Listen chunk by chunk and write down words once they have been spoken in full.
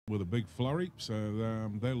with a big flurry. So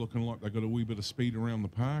they're looking like they've got a wee bit of speed around the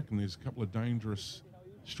park, and there's a couple of dangerous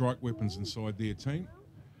strike weapons inside their team.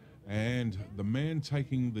 And the man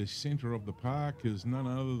taking the centre of the park is none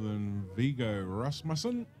other than Viggo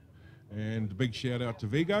Rasmussen. And a big shout out to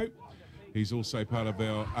Viggo. He's also part of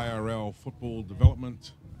our ARL football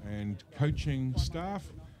development and coaching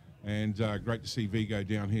staff. And great to see Viggo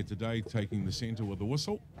down here today taking the centre with the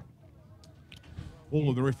whistle. All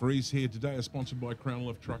of the referees here today are sponsored by Crown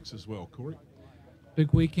Lift Trucks as well. Corey?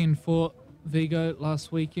 Big weekend for Viggo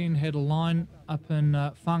last weekend. Had a line up in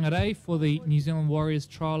Whangarei for the New Zealand Warriors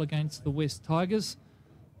trial against the West Tigers.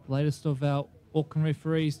 Latest of our Auckland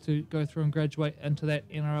referees to go through and graduate into that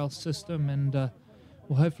NRL system, and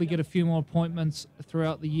we'll hopefully get a few more appointments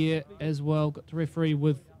throughout the year as well. Got to referee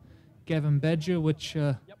with Gavin Badger, which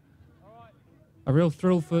a real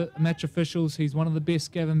thrill for match officials. He's one of the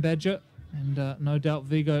best, Gavin Badger, and no doubt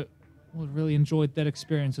Viggo will have really enjoyed that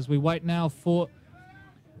experience. As we wait now for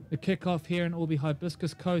the kickoff here in Orby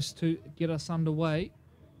Hibiscus Coast to get us underway.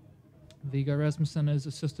 Viggo Rasmussen is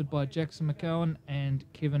assisted by Jackson McCowan and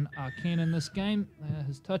Kevin Arken in this game. They are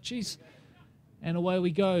his touchies. And away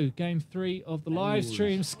we go. Game 3 of the live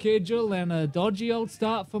stream schedule, and a dodgy old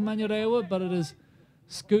start for Manurewa, but it is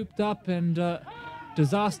scooped up and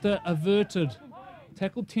disaster averted.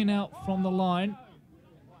 Tackle 10 out from the line.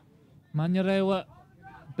 Manurewa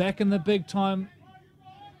back in the big time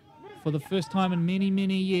for the first time in many,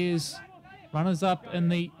 many years. Runners up in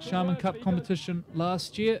the Sharman Cup competition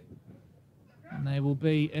last year. And they will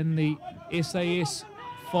be in the SAS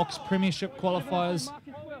Fox Premiership qualifiers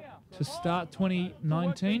to start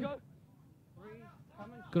 2019.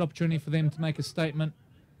 Good opportunity for them to make a statement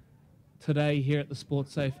today here at the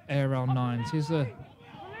Sportsafe ARL 9s. Here's a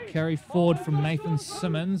carry forward from Nathan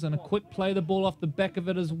Simmons, and a quick play the ball off the back of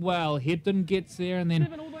it as well. Hebden gets there and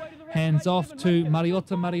then hands off to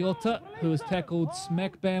Mariota, who is tackled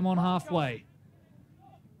smack bam on halfway.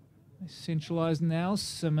 Centralised now.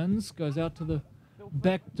 Simmons goes out to the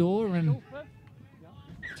back door, and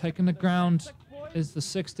taking the ground is the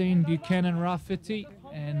 16 Buchanan Rafiti,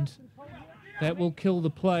 and that will kill the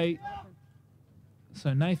play.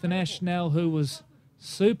 So Nathan Ashnell, who was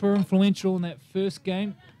super influential in that first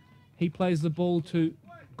game, he plays the ball to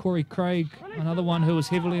Corey Craig, another one who was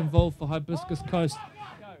heavily involved for Hibiscus Coast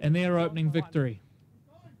in their opening victory.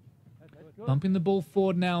 Bumping the ball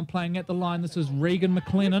forward now and playing at the line. This is Regan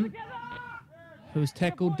McLennan, who is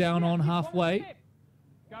tackled down on halfway.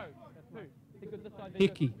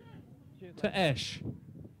 Hickey to Ash.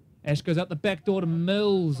 Ash goes out the back door to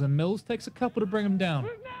Mills, and Mills takes a couple to bring him down.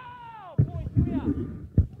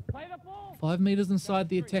 5 metres inside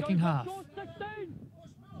the attacking half.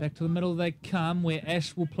 Back to the middle they come, where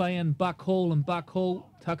Ash will play in Buck Hall, and Buck Hall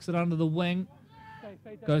tucks it under the wing.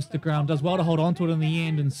 Goes to ground, does well to hold on to it in the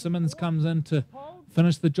end, and Simmons comes in to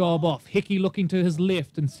finish the job off. Hickey looking to his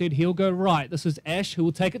left and said he'll go right. This is Ash, who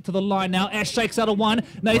will take it to the line now. Ash shakes out a one.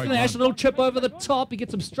 Nathan Ash, a little chip over the top. He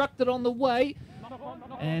gets obstructed on the way.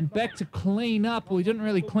 And back to clean up. Well, he didn't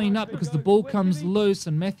really clean up because the ball comes loose,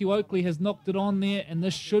 and Matthew Oakley has knocked it on there, and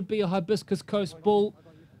this should be a Hibiscus Coast ball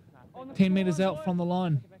 10 metres out from the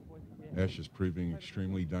line. Ash is proving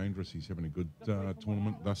extremely dangerous. He's having a good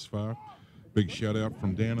tournament thus far. Big shout out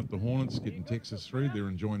from down at the Hornets, getting Texas through. They're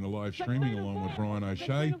enjoying the live streaming along with Brian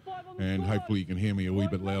O'Shea. And hopefully you can hear me a wee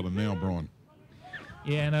bit louder now, Brian.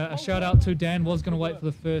 Yeah, and a shout out to Dan. Was going to wait for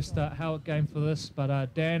the first Howard game for this,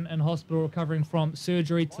 but Dan in hospital recovering from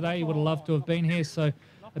surgery today. He would have loved to have been here. So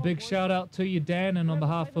a big shout out to you, Dan. And on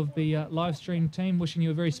behalf of the live stream team, wishing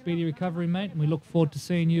you a very speedy recovery, mate. And we look forward to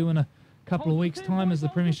seeing you in a couple of weeks' time as the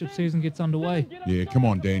Premiership season gets underway. Yeah, come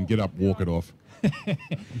on, Dan. Get up, walk it off.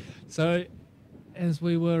 So as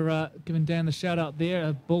we were giving Dan the shout out there,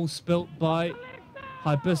 a ball spilt by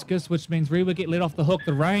Hibiscus, which means Rewa get let off the hook.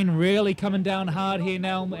 The rain really coming down hard here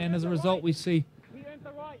now, and as a result we see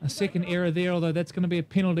a second error there, although that's going to be a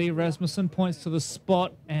penalty. Rasmussen points to the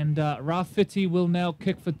spot, and Rafiti will now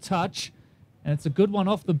kick for touch, and it's a good one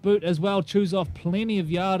off the boot as well. Chews off plenty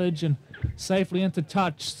of yardage and safely into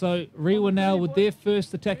touch. So Rewa now with their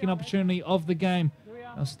first attacking opportunity of the game.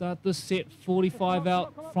 They'll start this set 45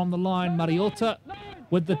 out from the line. Mariota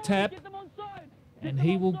with the tap, and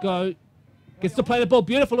he will go. Gets to play the ball.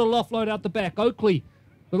 Beautiful little offload out the back. Oakley,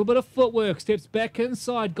 a little bit of footwork. Steps back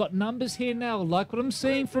inside. Got numbers here now. Like what I'm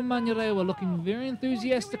seeing from Manurewa. Looking very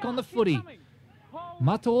enthusiastic on the footy.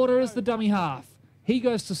 Mataora is the dummy half. He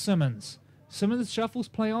goes to Simmons. Simmons shuffles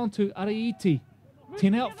play on to Ariiti.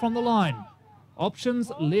 10 out from the line.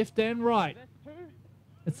 Options left and right.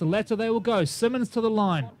 It's the latter they will go. Simmons to the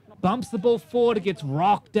line. Bumps the ball forward. It gets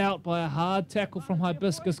rocked out by a hard tackle from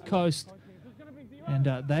Hibiscus Coast.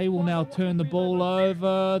 And they will now turn the ball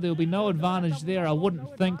over. There'll be no advantage there. I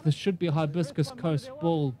wouldn't think this should be a Hibiscus Coast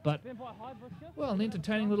ball. But, well, an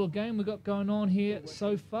entertaining little game we've got going on here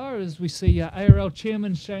so far as we see ARL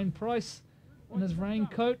Chairman Shane Price in his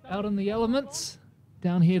raincoat out in the elements.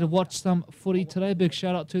 Down here to watch some footy today. Big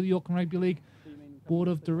shout out to the Auckland Rugby League Board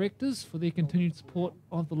of Directors for their continued support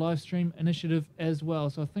of the live stream initiative as well.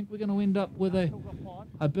 So I think we're going to end up with a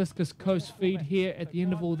Hibiscus Coast feed here at the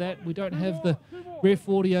end of all that. We don't have the ref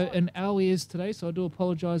audio in our ears today, so I do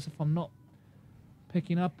apologise if I'm not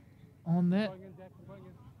picking up on that.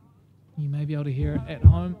 You may be able to hear it at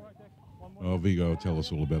home. Oh, Vigo will tell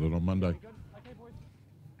us all about it on Monday.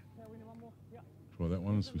 Try that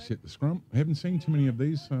one as we set the scrum. I haven't seen too many of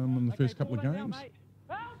these in the first couple of games.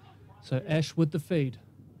 So Ash with the feed.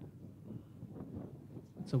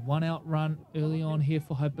 It's a one-out run early on here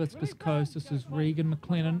for Hibiscus Coast. This is Regan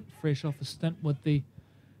McLennan, fresh off a stint with the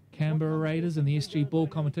Canberra Raiders in the SG ball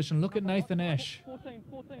competition. Look at Nathan Ash.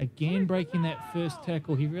 Again breaking that first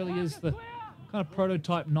tackle. He really is the kind of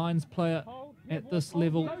prototype nines player at this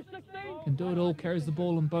level. Can do it all, carries the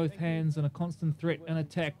ball in both hands and a constant threat in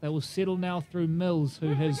attack. They will settle now through Mills,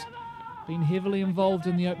 who has been heavily involved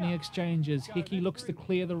in the opening exchanges. Hickey looks to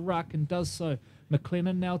clear the ruck and does so.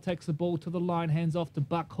 McLennan now takes the ball to the line, hands off to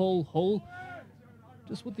Buck Hall. Hall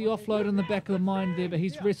just with the offload in the back of the mind there, but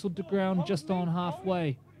he's wrestled to ground just on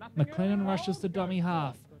halfway. McLennan rushes to dummy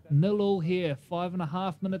half. 0-0 here,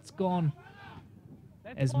 5.5 minutes gone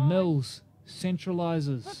as Mills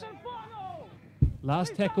centralises.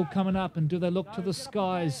 Last tackle coming up, and do they look to the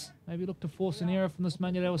skies? Maybe look to force an error from this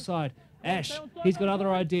Manurewa side. Ash, he's got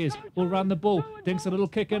other ideas. Will run the ball. Dinks a little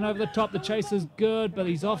kick in over the top. The chase is good, but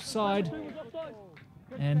he's offside.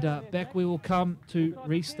 And back we will come to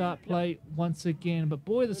restart play once again. But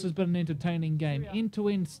boy, this has been an entertaining game.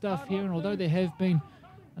 End-to-end stuff here, and although there have been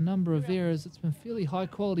a number of errors, it's been fairly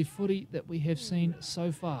high-quality footy that we have seen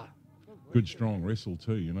so far. Good, strong wrestle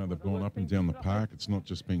too. You know, they've gone up and down the park. It's not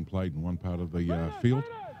just being played in one part of the field.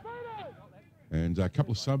 And a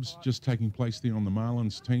couple of subs just taking place there on the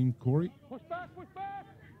Marlins team, Corey.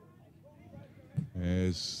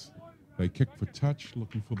 As they kick for touch,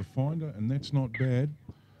 looking for the finder, and that's not bad.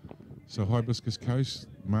 So Hibiscus Coast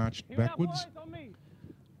marched backwards.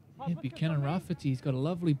 Yeah, Buchanan Rafferty's got a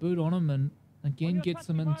lovely boot on him and again gets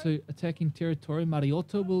them into attacking territory.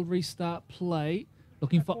 Mariota will restart play.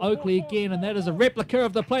 Looking for Oakley again, and that is a replica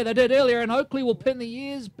of the play they did earlier, and Oakley will pin the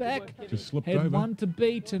ears back. Just slipped Had over. one to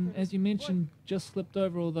beat, and as you mentioned, just slipped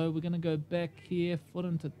over, although we're going to go back here, foot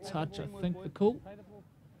into touch, I think the call.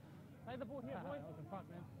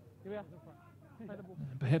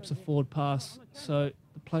 Perhaps a forward pass, so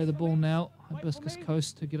to play the ball now, Hibiscus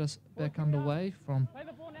Coast to get us back underway from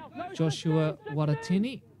Joshua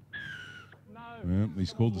Waratini. Yeah,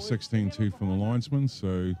 he's called the 16-2 from the linesman,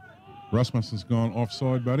 so Rasmussen's gone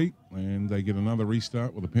offside, buddy, and they get another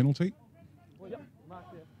restart with a penalty.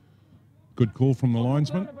 Good call from the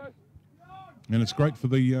linesman. And it's great for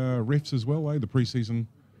the refs as well, the pre-season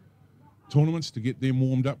tournaments, to get them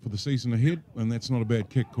warmed up for the season ahead, and that's not a bad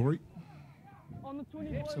kick, Corey.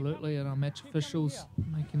 Absolutely, and our match officials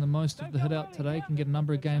making the most of the hit-out today can get a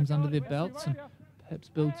number of games under their belts and perhaps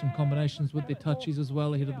build some combinations with their touchies as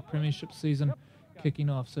well ahead of the premiership season kicking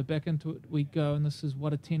off. So back into it we go, and this is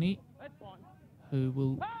Waratini, who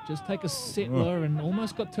will just take a settler and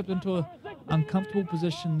almost got tipped into an uncomfortable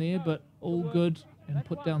position there, but all good and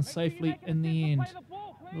put down safely in the end.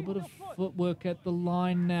 A little bit of footwork at the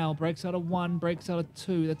line now. Breaks out of 1, breaks out of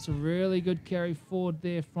 2. That's a really good carry forward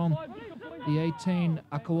there from the 18,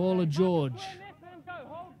 Akawola George.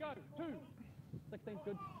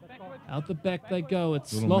 Out the back they go.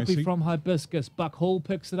 It's sloppy messy from Hibiscus. Buck Hall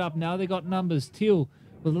picks it up. Now they got numbers. Teal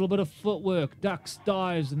with a little bit of footwork, ducks,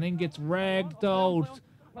 dives, and then gets ragdolled.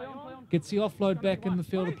 Gets the offload back in the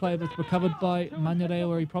field of play, but it's recovered by Manurewa,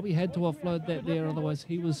 where he probably had to offload that there, otherwise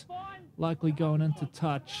he was likely going into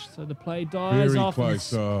touch. So the play dies off.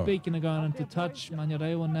 Speaking of going into touch,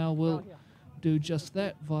 Manurewa now will do just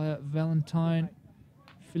that via Valentine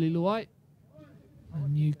Fililuai, a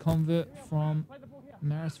new convert from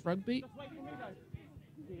Maris Rugby.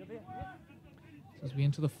 As we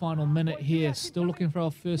enter the final minute here, still looking for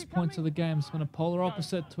our first points of the game. It's been a polar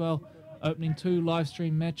opposite to our opening 2 live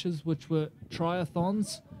stream matches, which were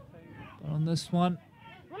triathons. But on this one,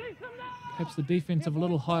 perhaps the defense of a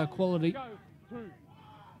little higher quality. They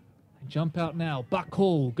jump out now. Buck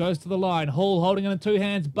Hall goes to the line. Hall holding it in 2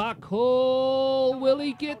 hands. Buck Hall, will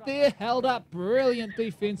he get there? Held up. Brilliant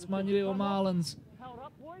defense, Manurewa Marlins.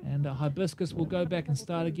 And Hibiscus will go back and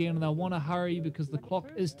start again, and they'll want to hurry because the clock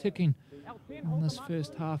is ticking on this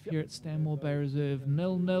first half here at Stanmore Bay Reserve.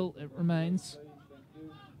 0-0 it remains.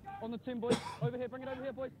 On the 10, boys. Over here, bring it over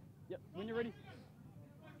here, boys. Yep, when you're ready.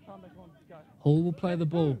 Time back on, go. Hall will play the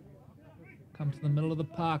ball. Come to the middle of the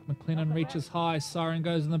park. McLennan reaches high. Siren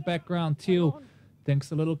goes in the background. Teal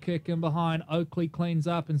thinks a little kick in behind. Oakley cleans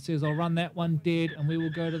up and says, I'll run that one dead, and we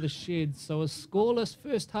will go to the shed. So a scoreless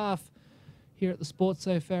first half here at the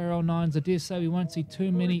Sportsafe RL9s. I dare say we won't see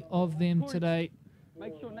too many of them today.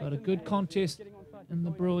 But a good contest in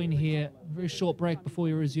the brewing here. Very short break before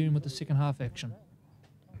we resume with the second half action.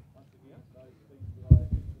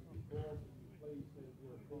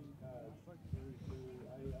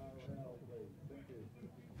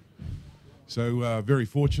 So very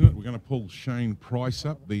fortunate. We're going to pull Shane Price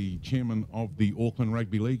up, the chairman of the Auckland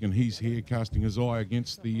Rugby League, and he's here casting his eye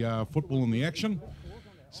against the football and the action.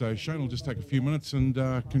 So Shane will just take a few minutes, and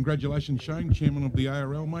congratulations, Shane, chairman of the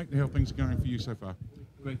ARL, mate. How are things going for you so far?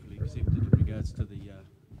 Gratefully accepted in regards to the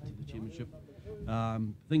chairmanship.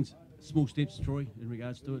 Things, small steps, Troy, in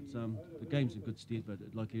regards to it. The game's in good stead, but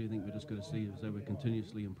like everything, we're just going to see as though we're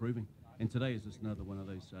continuously improving. And today is just another one of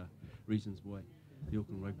those reasons why the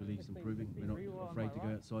Auckland Rugby League is improving. We're not afraid to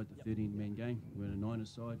go outside the 13-man game. We're in a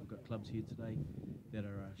Niners side. We've got clubs here today that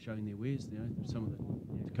are showing their wares. You know, some of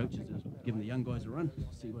the coaches are giving the young guys a run to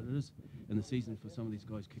see what it is. And the season for some of these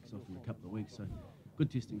guys kicks off in a couple of weeks. So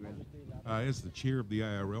good testing ground. As the chair of the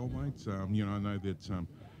ARL, mate, you know, I know that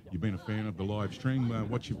you've been a fan of the live stream.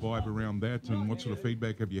 What's your vibe around that, and what sort of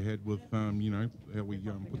feedback have you had with, you know, how we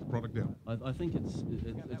put the product out? I think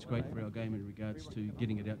it's great for our game in regards to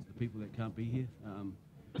getting it out to the people that can't be here.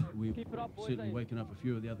 We've certainly woken up a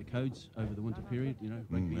few of the other codes over the winter period. You know,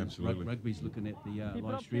 rugby's looking at the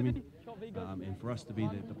live streaming, and for us to be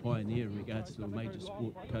the pioneer in regards to a major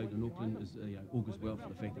sport code in Auckland is augurs well for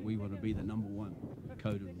the fact that we want to be the #1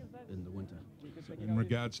 code in the winter. In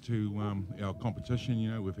regards to our competition,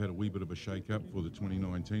 you know, we've had a wee bit of a shake-up for the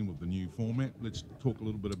 2019 with the new format. Let's talk a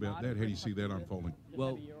little bit about that. How do you see that unfolding?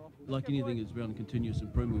 Well, like anything, it's around continuous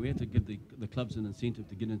improvement. We have to give the clubs an incentive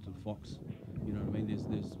to get into the Fox. You know what I mean?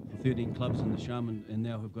 There's 13 clubs in the Shaman, and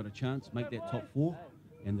now have got a chance, make that top 4,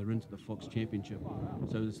 and they're into the Fox Championship.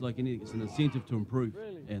 So it's like anything, it's an incentive to improve,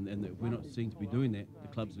 and if we're not seen to be doing that, the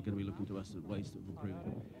clubs are going to be looking to us at ways to improve.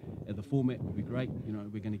 And the format will be great. You know,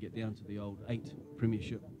 we're going to get down to the old 8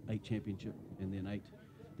 Premiership, 8 Championship, and then 8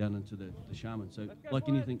 down into the Shaman. So like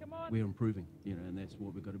anything, we're improving, you know, and that's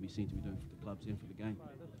what we've got to be seen to be doing for the clubs and for the game.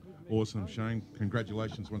 Awesome, Shane.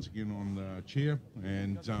 Congratulations once again on the chair.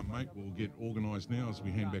 And, mate, we'll get organised now as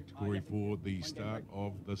we hand back to Corey for the start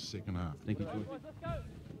of the second half. Thank you, Troy.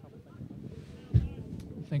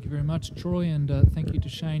 Thank you very much, Troy, and thank you to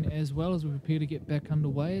Shane as well as we prepare to get back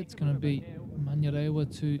underway. It's going to be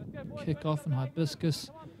Manurewa to kick off in Hibiscus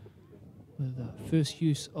with first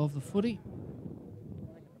use of the footy.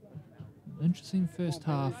 Interesting first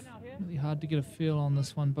half. Really hard to get a feel on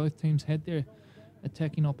this one. Both teams had their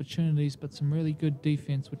attacking opportunities, but some really good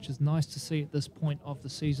defense, which is nice to see at this point of the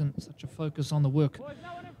season. Such a focus on the work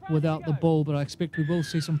without the ball, but I expect we will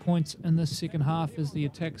see some points in this second half as the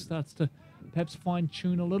attack starts to perhaps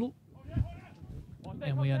fine-tune a little.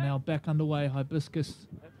 And we are now back underway. Hibiscus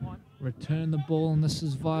return the ball, and this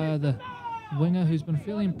is via the winger, who's been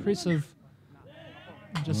fairly impressive.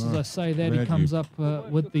 And just as I say that, he comes up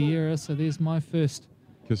with the error, so there's my first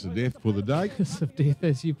kiss of death for the day. Kiss of death,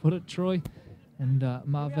 as you put it, Troy. And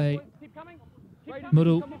Mave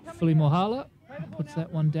Muru Filimohala puts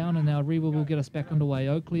that one down, and now Rewa will get us back underway.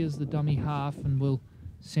 Oakley is the dummy half and will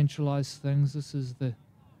centralise things. This is the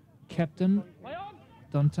captain,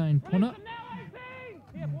 Dante Puna.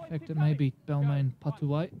 In fact, it may be Balmain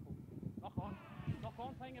Patuai.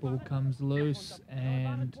 Ball comes loose,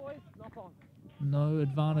 and no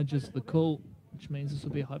advantages to the call, which means this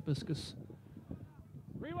will be a Hibiscus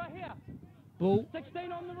ball.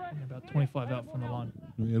 And about 25 out from the line.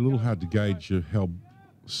 Yeah, a little hard to gauge how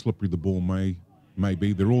slippery the ball may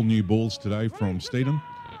be. They're all new balls today from Steedham,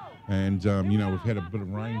 and you know, we've had a bit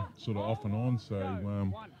of rain sort of off and on, so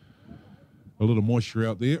a little moisture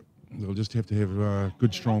out there. They'll just have to have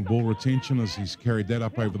good strong ball retention as he's carried that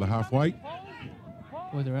up over the halfway.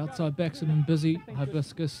 Boy, their outside backs have been busy.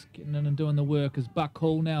 Hibiscus getting in and doing the work as Buck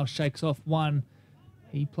Hall now shakes off one.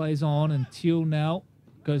 He plays on, and Teal now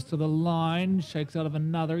goes to the line, shakes out of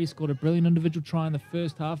another. He scored a brilliant individual try in the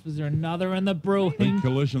first half. Is there another in the brewing? Big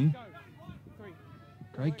collision.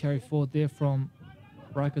 Great carry forward there from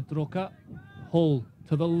Raika Droka. Hall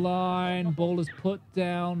to the line. Ball is put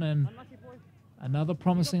down, and another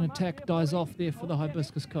promising attack dies off there for the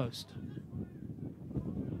Hibiscus Coast.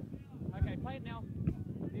 Okay, play it now.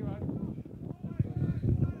 0.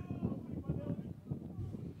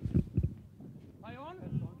 Play on.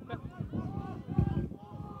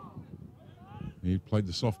 He Played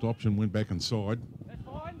the soft option, went back inside.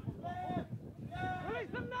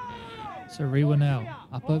 So Rewa now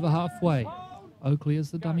up over halfway. Oakley is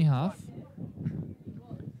the dummy half.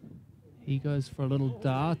 He goes for a little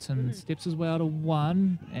dart and steps his way out of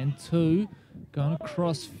 1 and 2. Going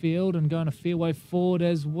across field and going a fair way forward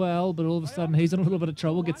as well. But all of a sudden he's in a little bit of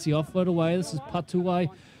trouble. Gets the offload away. This is Patuai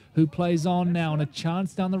who plays on now. And a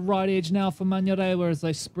chance down the right edge now for Manurewa as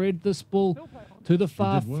they spread this ball to the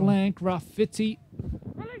far flank. Rafiti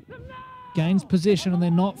gains possession and they're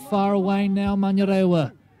not far away now.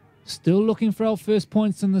 Manurewa still looking for our first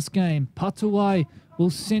points in this game. Patuai will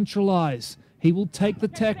centralise. He will take the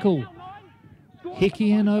tackle.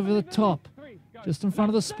 Hickey in over the top. Just in front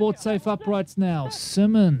of the Sportsafe uprights now.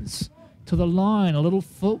 Simmons to the line. A little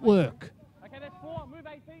footwork.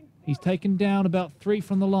 He's taken down about 3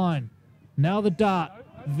 from the line. Now the dart.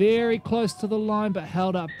 Very close to the line, but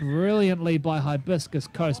held up brilliantly by Hibiscus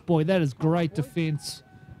Coast. Boy, that is great defence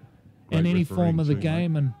in any form of the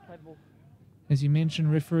game. And as you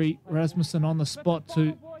mentioned, referee Rasmussen on the spot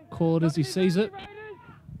to call it as he sees it.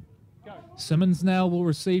 Simmons now will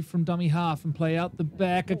receive from dummy half and play out the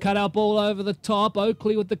back. A cutout ball over the top.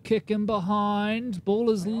 Oakley with the kick in behind. Ball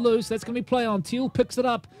is loose. That's going to be play on. Teal picks it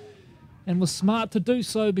up and was smart to do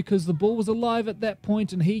so because the ball was alive at that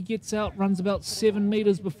point, and he gets out, runs about 7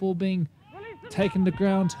 metres before being taken to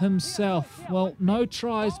ground himself. Well, no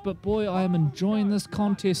tries, but boy, I am enjoying this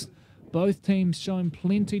contest. Both teams showing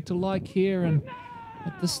plenty to like here, and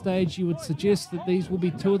at this stage, you would suggest that these will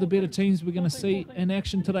be 2 of the better teams we're going to see in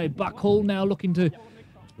action today. Buck Hall now looking to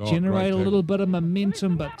generate a little bit of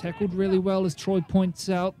momentum, but tackled really well, as Troy points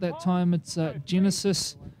out. That time it's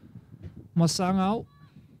Genesis Masangao.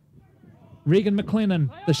 Regan McLennan,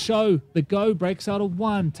 the show, the go, breaks out of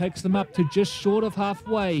 1, takes them up to just short of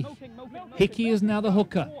halfway. Hickey is now the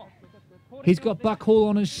hooker. He's got Buck Hall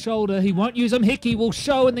on his shoulder. He won't use him. Hickey will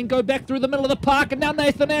show and then go back through the middle of the park. And now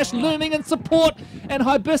Nathan Ash looming in support. And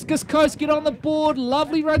Hibiscus Coast get on the board.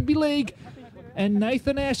 Lovely rugby league. And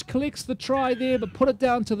Nathan Ash collects the try there, but put it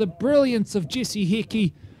down to the brilliance of Jesse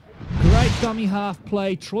Hickey. Great dummy half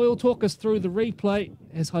play. Troy will talk us through the replay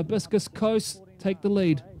as Hibiscus Coast take the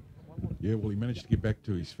lead. Yeah, well, he managed to get back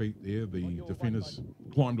to his feet there. The defenders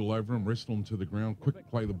climbed all over him, wrestled him to the ground, quick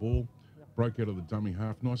play the ball, broke out of the dummy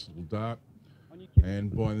half, nice little dart.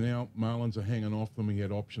 And by now, Marlins are hanging off them. He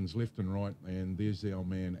had options left and right, and there's our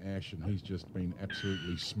man Ash, and he's just been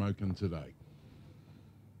absolutely smoking today.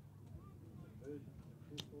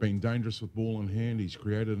 Been dangerous with ball in hand. He's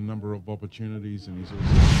created a number of opportunities, and he's also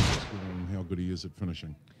successful in how good he is at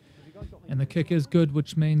finishing. And the kick is good,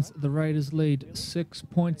 which means the Raiders lead 6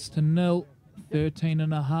 points to 0.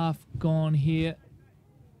 13.5 gone here.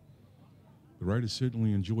 The Raiders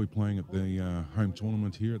certainly enjoy playing at the home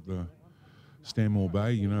tournament here at the Stanmore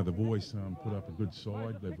Bay. You know, they've always put up a good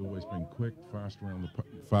side. They've always been quick, fast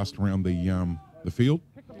around the field,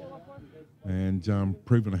 and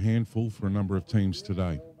proven a handful for a number of teams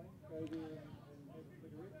today.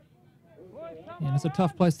 Yeah, and it's a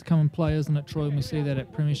tough place to come and play, isn't it, Troy? And we see that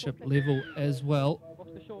at premiership level as well.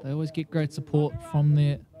 They always get great support from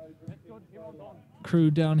their crew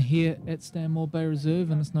down here at Stanmore Bay Reserve,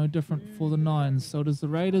 and it's no different for the Nines. So it is the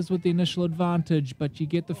Raiders with the initial advantage, but you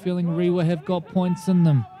get the feeling Rewa have got points in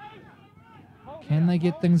them. Can they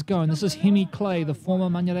get things going? This is Hemi Clay, the former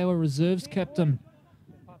Manurewa Reserves captain.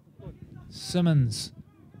 Simmons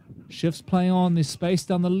shifts play on. There's space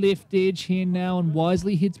down the left edge here now, and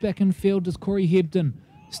wisely heads back in field as Corey Hebden.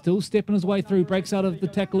 Still stepping his way through, breaks out of the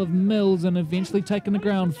tackle of Mills and eventually taking the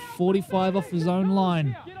ground 45 off his own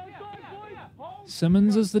line.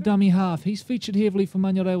 Simmons is the dummy half. He's featured heavily for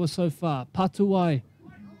Manurewa so far. Patuai.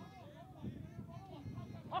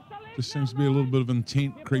 Just seems to be a little bit of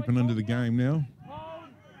intent creeping into the game now.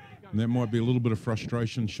 And that might be a little bit of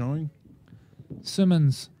frustration showing.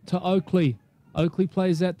 Simmons to Oakley. Oakley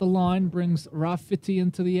plays at the line, brings Rafiti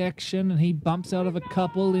into the action, and he bumps out of a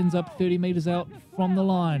couple, ends up 30 metres out from the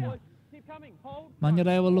line.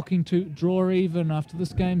 Manurewa looking to draw even after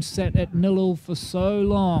this game sat at 0 for so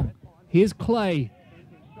long. Here's Clay.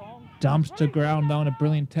 Dumped to ground down, a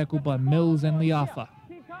brilliant tackle by Mills and Liafa.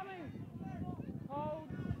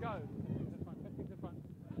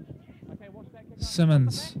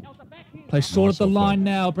 Simmons. Plays short at the line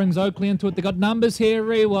now, brings Oakley into it. They got numbers here,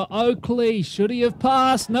 Rewa. Oakley, should he have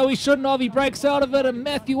passed? No, he shouldn't have. He breaks out of it, and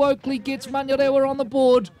Matthew Oakley gets Manurewa on the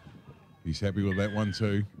board. He's happy with that one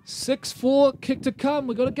too. 6-4, kick to come.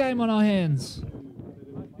 We've got a game on our hands.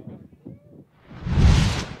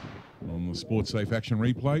 On the Sportsafe action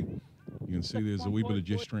replay, you can see there's a wee bit of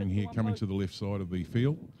gesturing here coming to the left side of the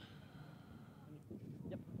field.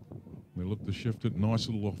 They look to shift it, nice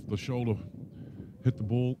little off the shoulder hit the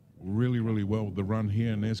ball really, really well with the run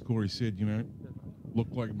here. And as Corey said, you know,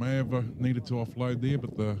 looked like may have needed to offload there,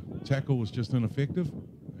 but the tackle was just ineffective.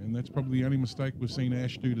 And that's probably the only mistake we've seen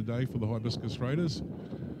Ash do today for the Hibiscus Raiders.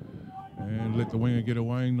 And let the winger get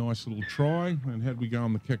away. Nice little try. And how'd we go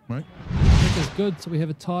on the kick, mate? Kick is good, so we have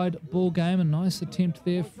a tied ball game. A nice attempt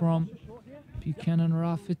there from Buchanan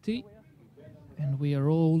Rafiti. And we are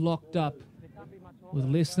all locked up with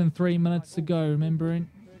less than 3 minutes to go. Remembering,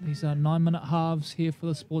 these are 9-minute halves here for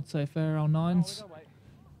the Sportsafe ARL9s.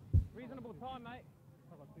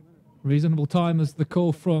 Reasonable time is the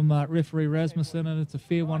call from referee Rasmussen, and it's a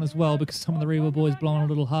fair one as well because some of the Rewa boys blowing a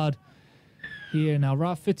little hard here. Now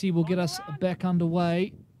Rafiti will get us back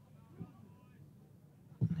underway.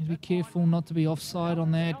 Need to be careful not to be offside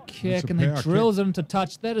on that kick, and then drills it into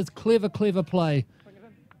touch. That is clever, clever play.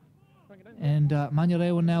 And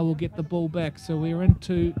Manurewa now will get the ball back. So we're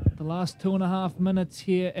into the last 2.5 minutes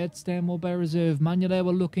here at Stanmore Bay Reserve.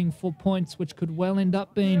 Manurewa looking for points, which could well end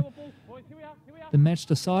up being the match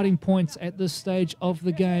deciding points at this stage of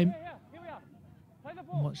the game.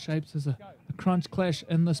 And what shapes as a crunch clash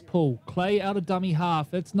in this pool. Clay out of dummy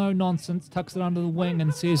half. It's no nonsense. Tucks it under the wing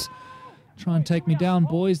and says, try and take me down,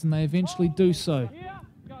 boys. And they eventually do so.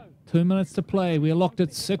 2 minutes to play. We are locked at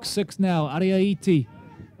 6-6 now. Ariaiti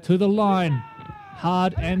to the line.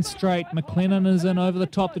 Hard and straight. McLennan is in over the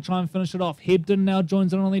top to try and finish it off. Hebden now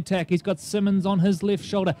joins in on the attack. He's got Simmons on his left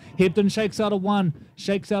shoulder. Hebden shakes out a 1,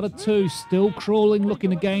 shakes out a 2. Still crawling,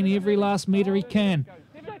 looking to gain every last metre he can.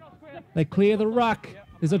 They clear the ruck.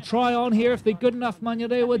 There's a try on here if they're good enough.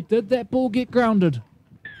 Manurewa, did that ball get grounded?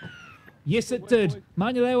 Yes, it did.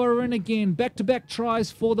 Manurewa are in again. Back-to-back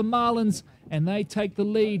tries for the Marlins, and they take the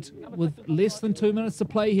lead with less than 2 minutes to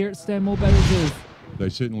play here at Stanmore Bay Reserve. They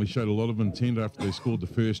certainly showed a lot of intent after they scored the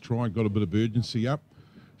first try, got a bit of urgency up,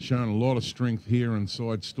 shown a lot of strength here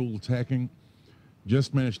inside, still attacking.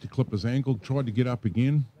 Just managed to clip his ankle, tried to get up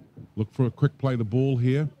again, look for a quick play the ball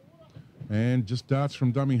here, and just darts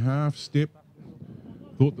from dummy half, step.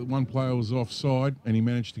 Thought that one player was offside, and he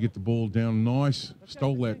managed to get the ball down nice,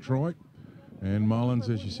 stole that try. And Marlins,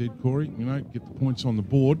 as you said, Corey, you know, get the points on the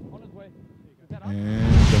board. And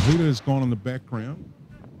the Huda has gone in the background.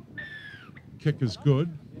 Kick is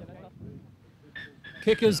good.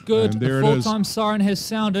 Kick is good. And there the it is. full-time siren has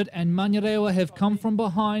sounded, and Manurewa have come from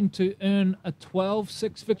behind to earn a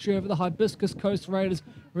 12-6 victory over the Hibiscus Coast Raiders.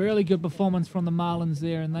 Really good performance from the Marlins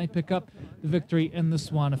there, and they pick up the victory in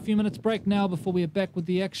this one. A few minutes break now before we are back with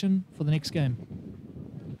the action for the next game.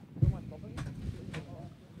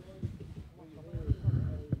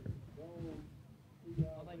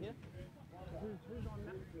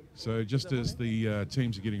 So just as the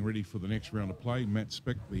teams are getting ready for the next round of play, Matt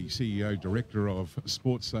Spick, the CEO Director of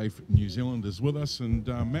Sportsafe New Zealand, is with us. And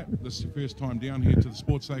Matt, this is your first time down here to the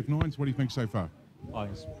Sportsafe Nines. What do you think so far? I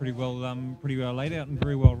think it's pretty well laid out and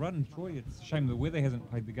very well run, Troy. It's a shame the weather hasn't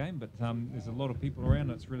played the game, but there's a lot of people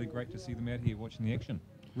around. It's really great to see them out here watching the action.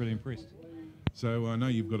 Really impressed. So I know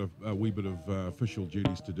you've got a wee bit of official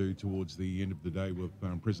duties to do towards the end of the day with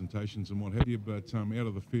presentations and what have you, but out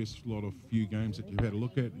of the first lot of few games that you've had a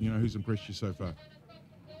look at, you know, who's impressed you so far?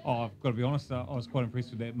 Oh, I've got to be honest, I was quite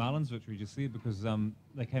impressed with that Marlins victory just there because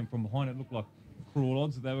they came from behind. It looked like cruel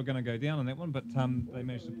odds that they were going to go down on that one, but they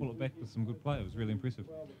managed to pull it back with some good play. It was really impressive.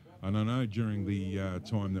 And I know during the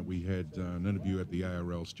time that we had an interview at the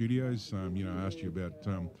ARL studios, you know, I asked you about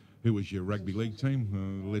who was your rugby league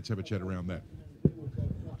team. Let's have a chat around that.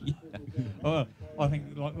 Yeah. Well, I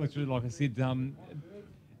think, like I said,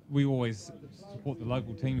 we always support the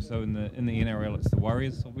local team. So in the NRL, it's the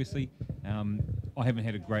Warriors, obviously. I haven't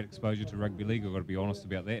had a great exposure to rugby league. I've got to be honest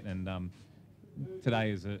about that. And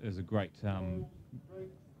today is a great,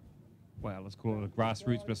 well, let's call it a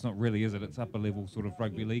grassroots, but it's not really, is it? It's upper level sort of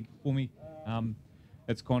rugby league for me.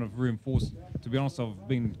 It's kind of reinforced. To be honest, I've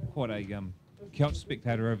been quite a couch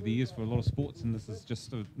spectator over the years for a lot of sports, and this is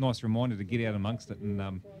just a nice reminder to get out amongst it.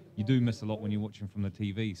 And you do miss a lot when you're watching from the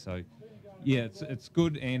TV. So, yeah, it's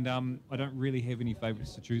good, and I don't really have any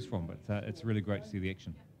favourites to choose from, but it's really great to see the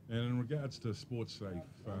action. And in regards to Sportsafe,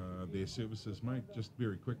 their services, mate, just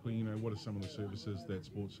very quickly, you know, what are some of the services that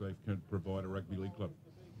Sportsafe can provide a rugby league club?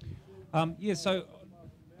 Yeah, so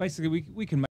basically we can make